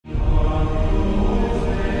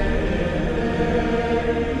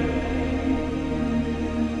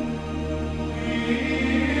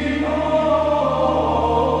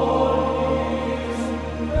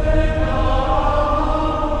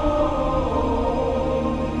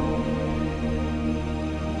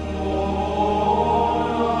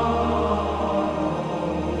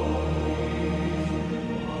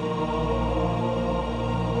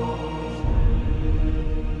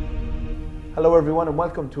Hello everyone and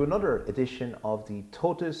welcome to another edition of the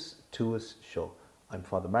Totus Tuus Show. I'm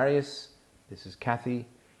Father Marius, this is Kathy,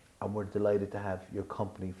 and we're delighted to have your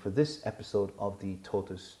company for this episode of the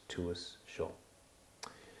Totus Tuus Show.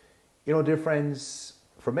 You know, dear friends,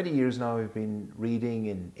 for many years now we've been reading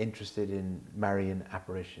and interested in Marian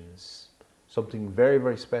apparitions. Something very,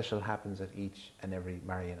 very special happens at each and every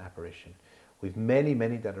Marian apparition. We've many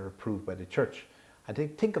that are approved by the church. And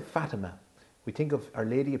think of Fatima. We think of Our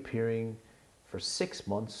Lady appearing for 6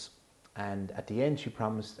 months, and at the end she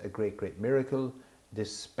promised a great miracle.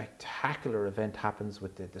 This spectacular event happens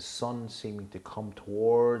with the sun seeming to come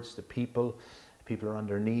towards the people. People are on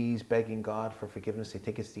their knees begging God for forgiveness. They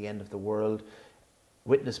think it's the end of the world.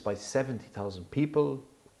 Witnessed by 70,000 people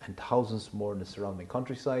and thousands more in the surrounding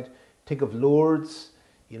countryside. Think of Lourdes,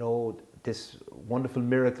 you know, this wonderful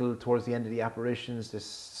miracle towards the end of the apparitions, this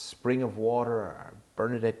spring of water,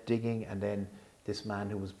 Bernadette digging, and then this man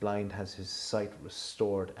who was blind has his sight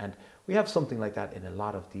restored. And we have something like that in a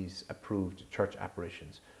lot of these approved church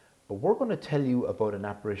apparitions. But we're going to tell you about an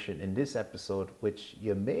apparition in this episode which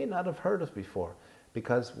you may not have heard of before.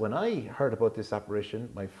 Because when I heard about this apparition,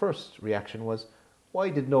 my first reaction was, why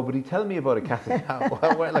did nobody tell me about it, Kathy?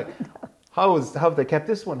 How have they kept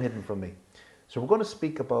this one hidden from me? So we're going to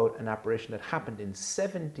speak about an apparition that happened in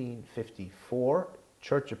 1754,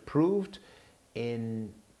 church approved,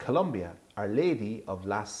 in Columbia, Our Lady of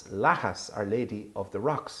Las Lajas, Our Lady of the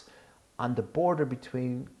Rocks, on the border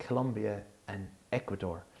between Columbia and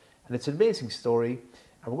Ecuador. And it's an amazing story,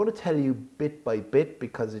 and we're going to tell you bit by bit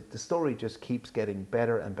because the story just keeps getting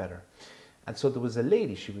better and better. And so there was a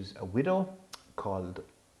lady, she was a widow called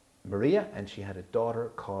Maria, and she had a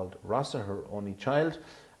daughter called Rosa, her only child.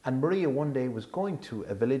 And Maria one day was going to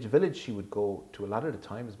a village she would go to a lot of the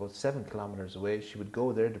time. It's about 7 kilometers away. She would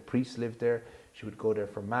go there, the priest lived there, she would go there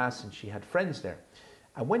for mass, and she had friends there.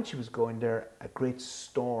 And when she was going there, a great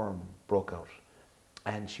storm broke out.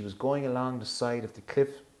 And she was going along the side of the cliff,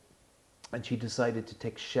 and she decided to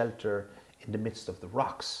take shelter in the midst of the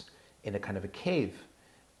rocks in a kind of a cave.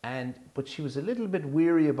 But she was a little bit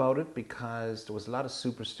weary about it because there was a lot of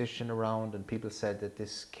superstition around, and people said that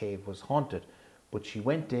this cave was haunted. But she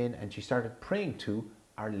went in and she started praying to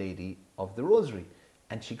Our Lady of the Rosary.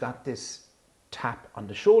 And she got this tap on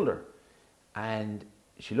the shoulder. And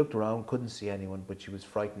she looked around, couldn't see anyone, but she was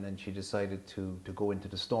frightened, and she decided to go into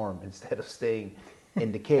the storm instead of staying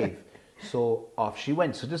in the cave. So off she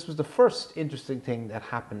went. So this was the first interesting thing that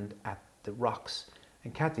happened at the rocks.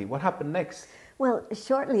 And Kathy, what happened next? Well,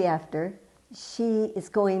 shortly after, she is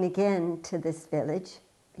going again to this village.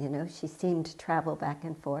 You know, she seemed to travel back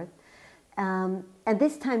and forth. And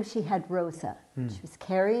this time she had Rosa. She was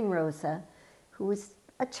carrying Rosa, who was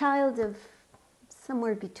a child of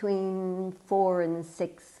somewhere between 4 and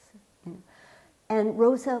 6. You know. And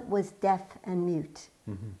Rosa was deaf and mute.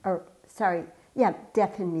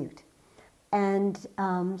 Deaf and mute. And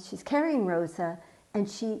she's carrying Rosa, and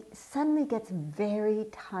she suddenly gets very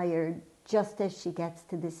tired just as she gets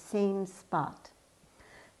to the same spot.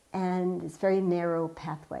 And it's a very narrow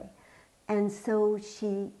pathway. And so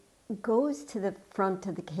she goes to the front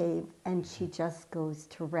of the cave, and she just goes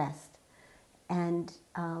to rest. And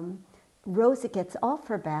Rosa gets off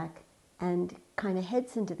her back and kind of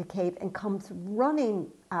heads into the cave and comes running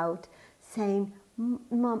out saying,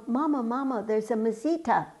 Mama, there's a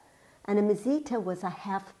Mazita. And a Mazita was a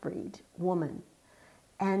half-breed woman.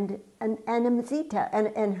 And a Mazita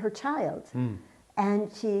and her child. And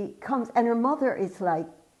she comes, and her mother is like,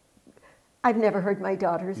 I've never heard my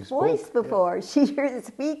daughter's voice before. Yeah. She hears her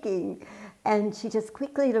speaking. And she just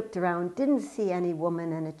quickly looked around, didn't see any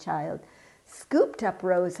woman and a child, scooped up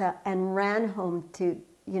Rosa and ran home to,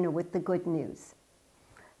 with the good news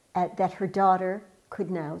that her daughter could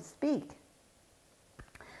now speak.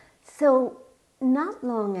 So not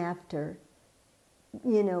long after,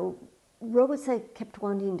 Rosa kept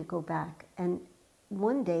wanting to go back. And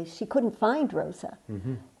one day she couldn't find Rosa.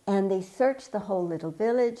 And they searched the whole little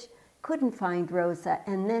village, couldn't find Rosa,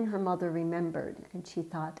 and then her mother remembered, and she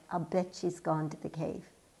thought, I'll bet she's gone to the cave.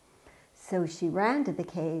 So she ran to the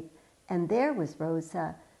cave, and there was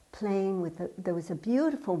Rosa playing there was a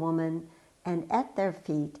beautiful woman, and at their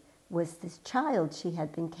feet was this child she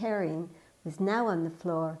had been carrying, was now on the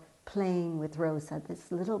floor playing with Rosa,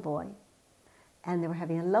 this little boy. And they were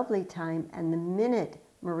having a lovely time, and the minute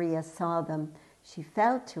Maria saw them, she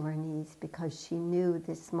fell to her knees because she knew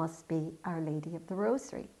this must be Our Lady of the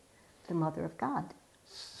Rosary, the Mother of God.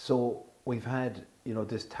 So we've had,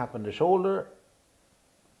 this tap on the shoulder,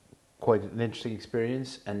 quite an interesting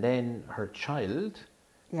experience, and then her child,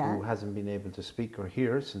 who hasn't been able to speak or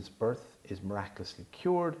hear since birth, is miraculously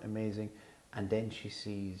cured, amazing. and then she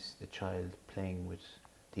sees the child playing with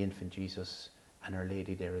the infant Jesus and Our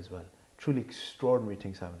Lady there as well. Truly extraordinary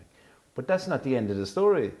things happening. But that's not the end of the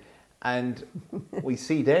story. And we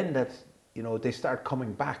see then that, you know, they start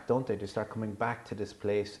coming back, don't they? They start coming back to this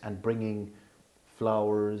place and bringing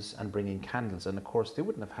flowers and bringing candles. And of course, they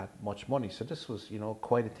wouldn't have had much money. So this was, you know,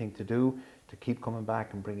 quite a thing to do, to keep coming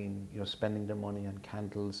back and bringing, you know, spending their money on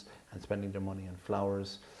candles and spending their money on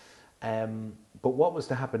flowers. But what was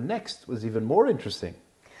to happen next was even more interesting.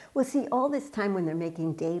 Well, see, all this time when they're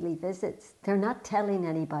making daily visits, they're not telling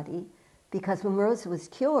anybody, because when Rosa was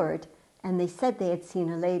cured and they said they had seen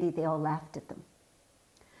a lady, they all laughed at them.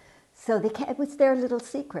 So it was their little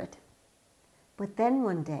secret. But then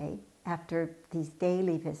one day, after these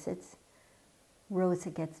daily visits, Rosa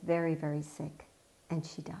gets very, very sick and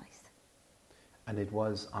she dies. And it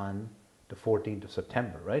was on the 14th of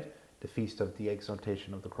September, right? The Feast of the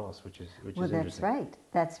Exaltation of the Cross, which is interesting. Well, that's right.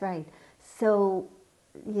 That's right. So,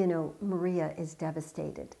 you know, Maria is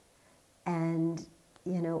devastated. And,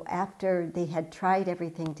 you know, after they had tried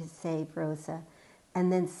everything to save Rosa,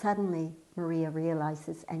 and then suddenly Maria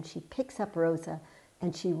realizes, and she picks up Rosa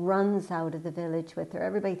and she runs out of the village with her.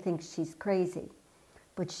 Everybody thinks she's crazy.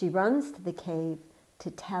 But she runs to the cave to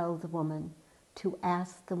tell the woman, to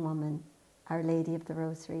ask the woman, Our Lady of the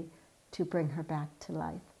Rosary, to bring her back to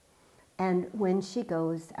life. And when she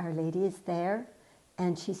goes, Our Lady is there,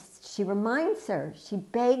 and she reminds her, she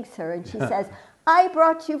begs her, and she says, I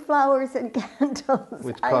brought you flowers and candles.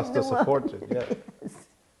 Which cost us a fortune, yeah.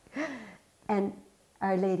 Yes. And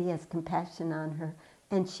Our Lady has compassion on her,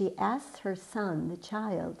 and she asks her son, the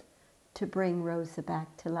child, to bring Rosa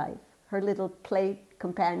back to life, her little play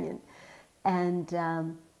companion. And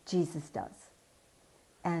Jesus does.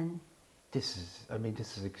 And this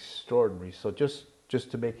is extraordinary. So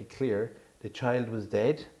just to make it clear, the child was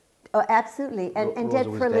dead. Oh, absolutely, and dead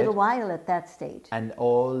for a little while at that stage. And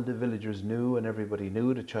all the villagers knew, and everybody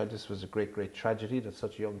knew the child. This was a great, great tragedy that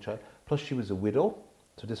such a young child. Plus, she was a widow,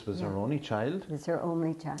 so this was her only child. It was her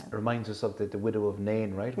only child. It reminds us of the widow of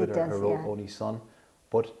Nain, right, with her yeah. only son.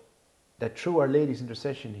 But that through Our Lady's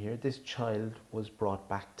intercession here, this child was brought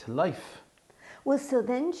back to life. Well, so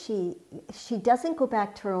then she doesn't go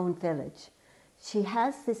back to her own village. She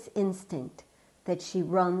has this instinct that she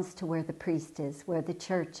runs to where the priest is, where the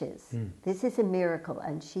church is. This is a miracle,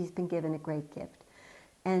 and she's been given a great gift.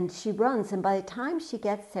 And she runs, and by the time she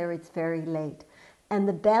gets there, it's very late. And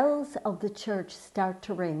the bells of the church start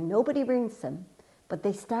to ring. Nobody rings them, but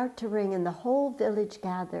they start to ring, and the whole village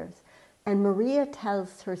gathers. And Maria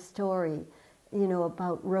tells her story, you know,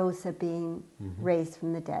 about Rosa being raised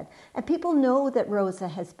from the dead. And people know that Rosa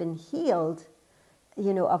has been healed,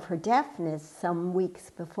 you know, of her deafness some weeks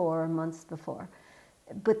before or months before.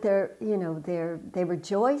 But they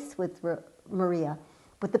rejoice with Maria.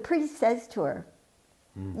 But the priest says to her,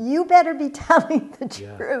 you better be telling the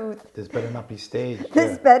truth. This better not be staged.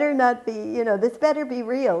 This better not be, you know, this better be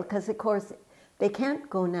real. Because, of course, they can't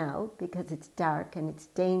go now because it's dark and it's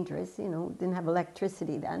dangerous. You know, didn't have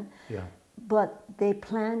electricity then. Yeah. But they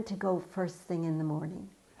planned to go first thing in the morning.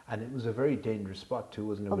 And it was a very dangerous spot too,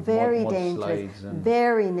 wasn't it? With Very mud dangerous, slides and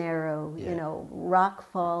very narrow, you know,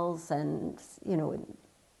 rock falls and, you know.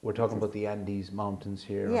 We're talking about the Andes Mountains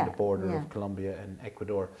here on the border of Colombia and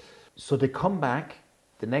Ecuador. So they come back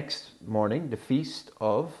the next morning, the feast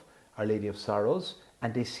of Our Lady of Sorrows,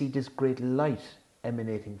 and they see this great light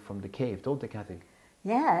emanating from the cave, don't they, Kathy?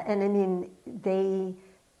 Yeah, and I mean,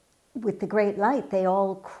 with the great light, they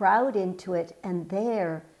all crowd into it, and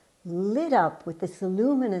they're lit up with this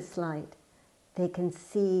luminous light. They can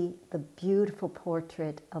see the beautiful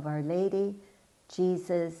portrait of Our Lady,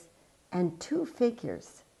 Jesus, and two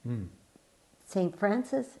figures, St.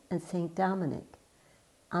 Francis and St. Dominic,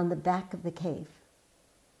 on the back of the cave.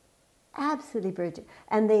 Absolutely brilliant.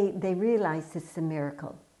 And they realize this is a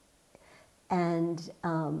miracle. And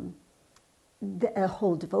a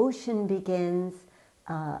whole devotion begins.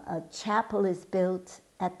 A chapel is built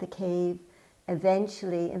at the cave.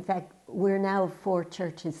 Eventually, in fact, we're now 4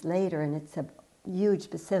 churches later, and it's a huge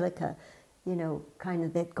basilica, you know, kind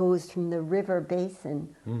of that goes from the river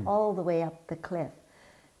basin all the way up the cliff.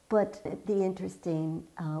 But the interesting,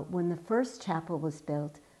 when the first chapel was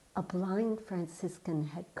built, a blind Franciscan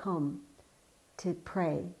had come to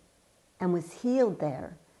pray and was healed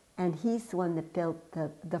there. And he's the one that built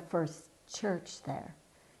the first church there,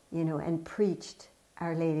 you know, and preached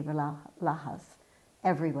Our Lady of Las Lajas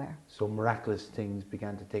everywhere. So miraculous things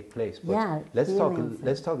began to take place. But yeah, let's talk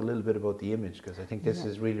a little bit about the image, because I think this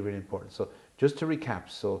is really, really important. So just to recap,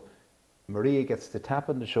 so Maria gets the tap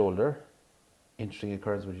on the shoulder, interesting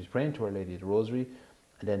occurrence when she's praying to Our Lady of the Rosary,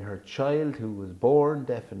 And then her child, who was born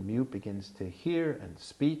deaf and mute, begins to hear and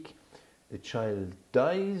speak. The child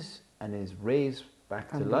dies and is raised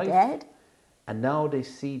back From to the life. dead. And now they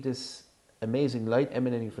see this amazing light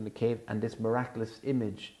emanating from the cave, and this miraculous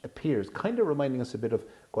image appears, kind of reminding us a bit of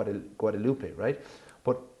Guadalupe, right?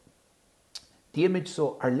 But the image,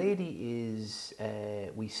 so Our Lady is,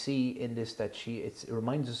 we see in this that it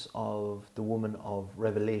reminds us of the woman of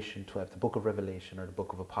Revelation 12, the book of Revelation, or the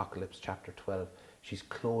book of Apocalypse, chapter 12. She's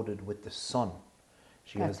clothed with the sun.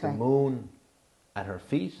 She has the moon at her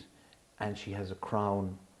feet, and she has a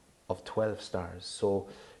crown of 12 stars. So,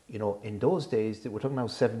 you know, in those days, we're talking now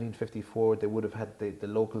 1754, they would have had, the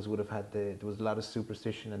locals would have had, there was a lot of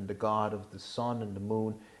superstition and the god of the sun and the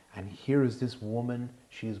moon. And here is this woman,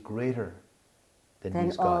 she is greater than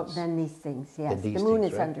these gods. Than these things, yes. The moon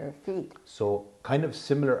things, is right? under her feet. So kind of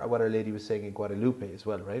similar to what Our Lady was saying in Guadalupe as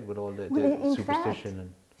well, right? With all the in superstition. Fact,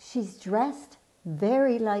 she's dressed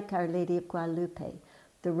very like Our Lady of Guadalupe.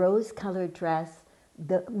 The rose-colored dress,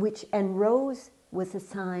 and rose was a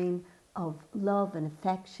sign of love and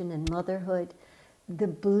affection and motherhood. The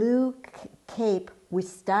blue cape with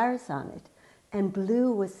stars on it, and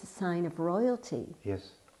blue was the sign of royalty. Yes.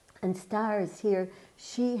 And stars here,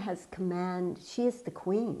 she has command, she is the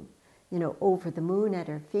queen, you know, over the moon at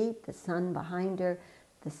her feet, the sun behind her,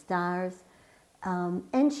 the stars.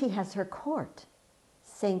 And she has her court,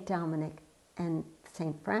 St. Dominic and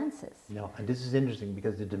St. Francis. No, and this is interesting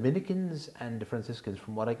because the Dominicans and the Franciscans,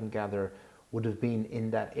 from what I can gather, would have been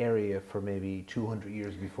in that area for maybe 200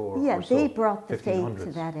 years before. Yeah, or so, they brought the faith 1500s.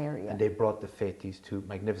 to that area. And they brought the faith, these two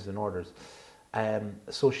magnificent orders.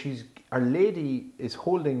 So Our Lady is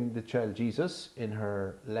holding the child Jesus in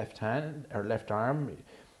her left hand, her left arm,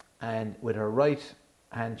 and with her right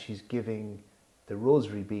hand she's giving the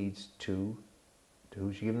rosary beads to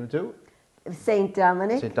who's she giving them to? St.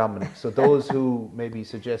 Dominic. St. Dominic. So those who maybe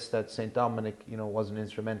suggest that St. Dominic, you know, wasn't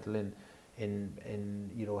instrumental in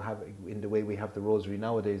you know, in the way we have the rosary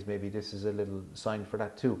nowadays, maybe this is a little sign for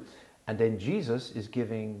that too. And then Jesus is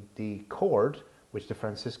giving the cord which the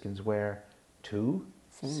Franciscans wear to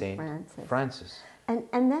Saint Francis.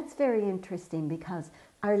 And that's very interesting because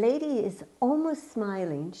Our Lady is almost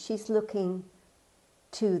smiling. She's looking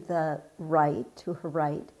to the right, to her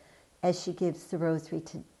right, as she gives the rosary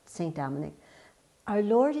to St. Dominic. Our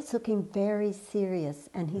Lord is looking very serious,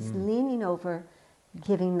 and he's leaning over,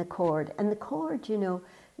 giving the cord. And the cord, you know,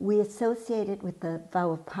 we associate it with the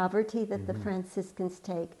vow of poverty that the Franciscans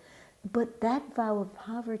take. But that vow of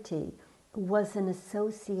poverty was an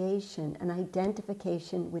association, an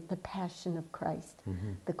identification with the Passion of Christ.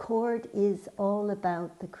 The cord is all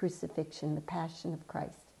about the crucifixion, the Passion of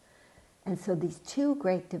Christ. And so these two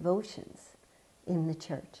great devotions in the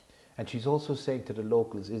church. And she's also saying to the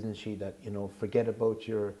locals, isn't she, that, you know, forget about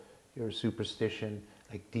your superstition.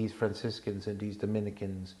 Like these Franciscans and these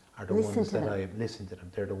Dominicans are the ones that I listen to them.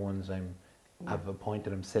 They're the ones I've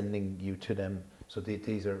appointed. I'm sending you to them. So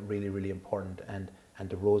these are really, really important. And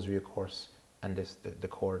the rosary, of course, and the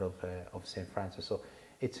cord of St. Francis. So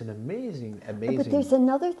it's an amazing. But there's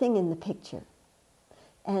another thing in the picture.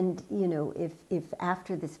 And, you know, if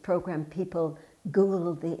after this program people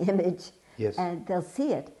Google the image, yes, and they'll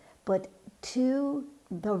see it. But to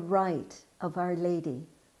the right of Our Lady,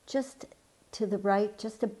 just to the right,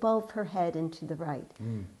 just above her head and to the right,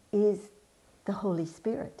 is the Holy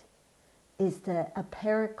Spirit, is a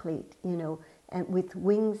paraclete, you know, and with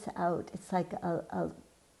wings out. It's like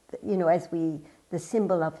you know, the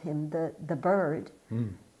symbol of him, the bird,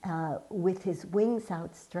 with his wings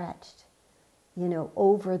outstretched, you know,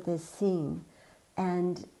 over this scene.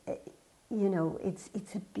 And, you know,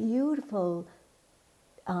 it's a beautiful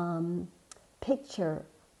picture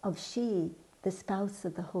of she, the spouse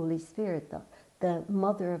of the Holy Spirit, the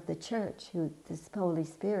mother of the church, who this Holy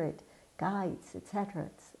Spirit guides, etc.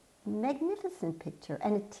 It's a magnificent picture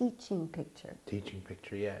and a teaching picture. Teaching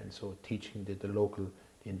picture, yeah. And so teaching the local,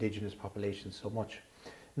 the indigenous population so much.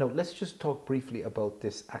 Now, let's just talk briefly about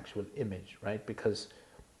this actual image, right? Because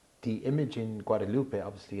the image in Guadalupe,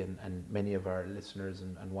 obviously, and many of our listeners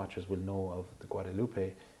and watchers will know of the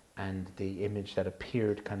Guadalupe, and the image that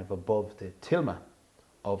appeared kind of above the tilma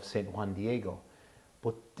of St. Juan Diego.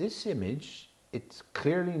 But this image, it's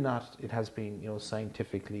clearly not, it has been, you know,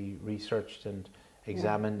 scientifically researched and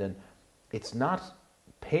examined, and it's not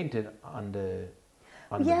painted on the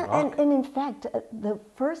rock. And in fact, the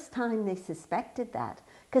first time they suspected that,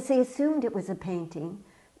 because they assumed it was a painting,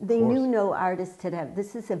 they knew no artist had ever,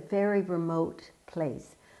 this is a very remote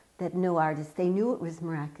place that no artist, they knew it was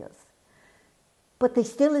miraculous. But they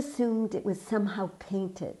still assumed it was somehow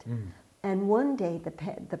painted. And one day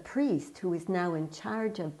the priest, who is now in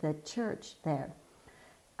charge of the church there,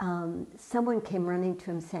 someone came running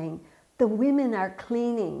to him saying, "The women are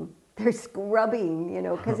cleaning, they're scrubbing, you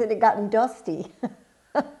know, because it had gotten dusty."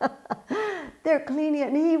 They're cleaning it.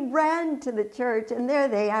 And he ran to the church, and there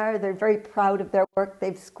they are. They're very proud of their work.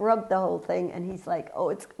 They've scrubbed the whole thing, and he's like, "Oh,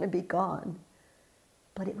 it's going to be gone."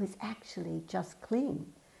 But it was actually just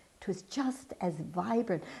clean. It was just as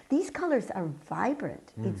vibrant. These colors are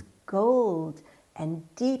vibrant. It's gold and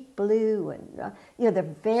deep blue, and you know,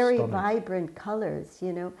 they're very Stunning. vibrant colors,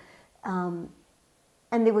 you know.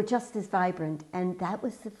 And they were just as vibrant. And that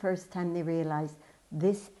was the first time they realized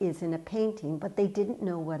this isn't a painting, but they didn't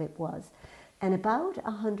know what it was. And about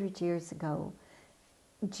 100 years ago,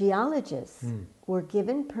 geologists were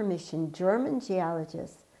given permission, German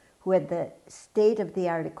geologists who had the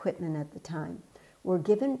state-of-the-art equipment at the time, were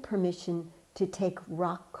given permission to take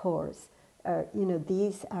rock cores. You know,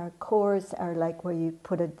 these are cores are like where you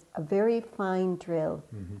put a very fine drill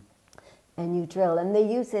and you drill, and they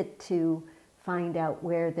use it to find out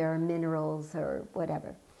where there are minerals or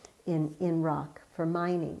whatever in rock for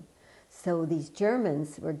mining. So these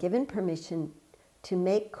Germans were given permission to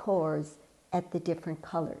make cores at the different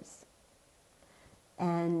colors.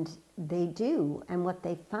 And they do, and what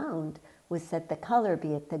they found was that the color,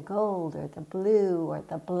 be it the gold or the blue or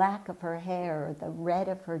the black of her hair or the red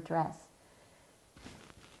of her dress,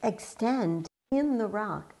 extend in the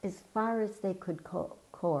rock as far as they could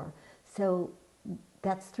core. So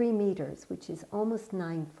that's 3 meters, which is almost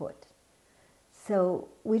 9 foot. So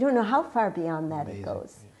we don't know how far beyond that it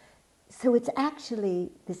goes. Yeah. So it's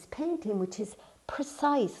actually this painting, which is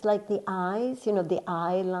precise, like the eyes, you know, the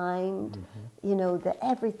eye line, you know, the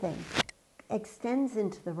everything extends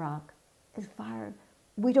into the rock as far,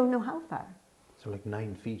 we don't know how far. So like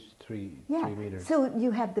 9 feet, 3 meters. So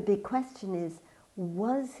you have the big question is,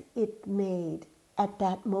 was it made at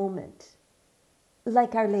that moment?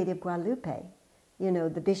 Like Our Lady of Guadalupe, you know,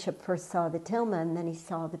 the bishop first saw the tilma and then he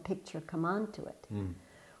saw the picture come onto it.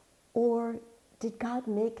 Or did God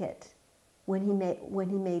make it when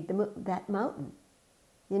he made that mountain?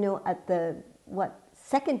 You know, at the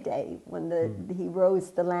second day when he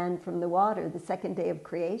rose the land from the water, the second day of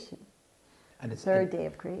creation, and it's third day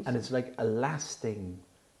of creation, and it's like a lasting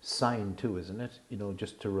sign too, isn't it? You know,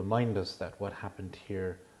 just to remind us that what happened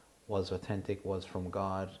here was authentic, was from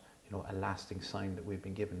God. You know, a lasting sign that we've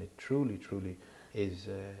been given. It truly, truly is.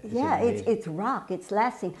 It's rock. It's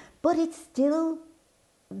lasting, but it's still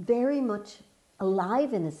very much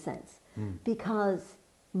alive in a sense, because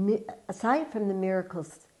aside from the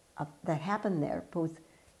miracles that happened there, both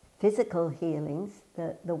physical healings,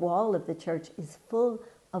 the wall of the church is full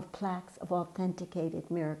of plaques of authenticated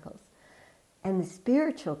miracles, and the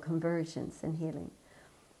spiritual conversions and healing.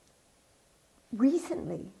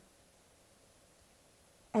 Recently,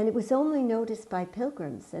 and it was only noticed by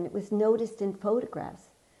pilgrims, and it was noticed in photographs,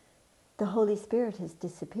 the Holy Spirit has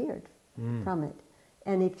disappeared from it.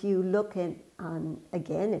 And if you look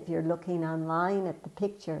if you're looking online at the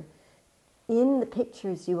picture, in the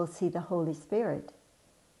pictures you will see the Holy Spirit.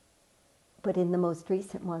 But in the most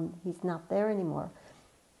recent one, he's not there anymore.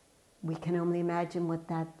 We can only imagine what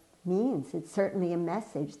that means. It's certainly a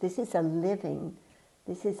message. This is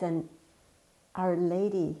Our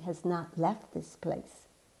Lady has not left this place.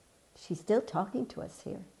 She's still talking to us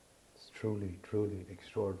here. It's truly, truly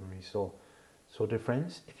extraordinary. So dear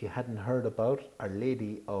friends, if you hadn't heard about Our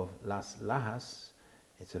Lady of Las Lajas,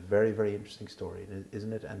 it's a very, very interesting story,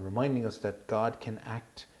 isn't it? And reminding us that God can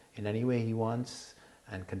act in any way he wants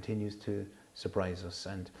and continues to surprise us.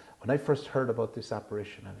 And when I first heard about this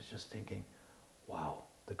apparition, I was just thinking, wow,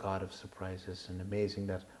 the God of surprises, and amazing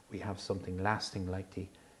that we have something lasting like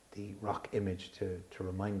the rock image to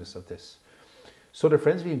remind us of this. So dear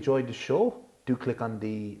friends, if you enjoyed the show, do click on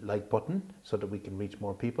the like button so that we can reach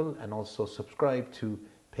more people, and also subscribe to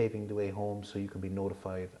Paving the Way Home so you can be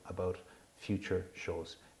notified about future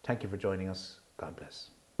shows. Thank you for joining us. God bless.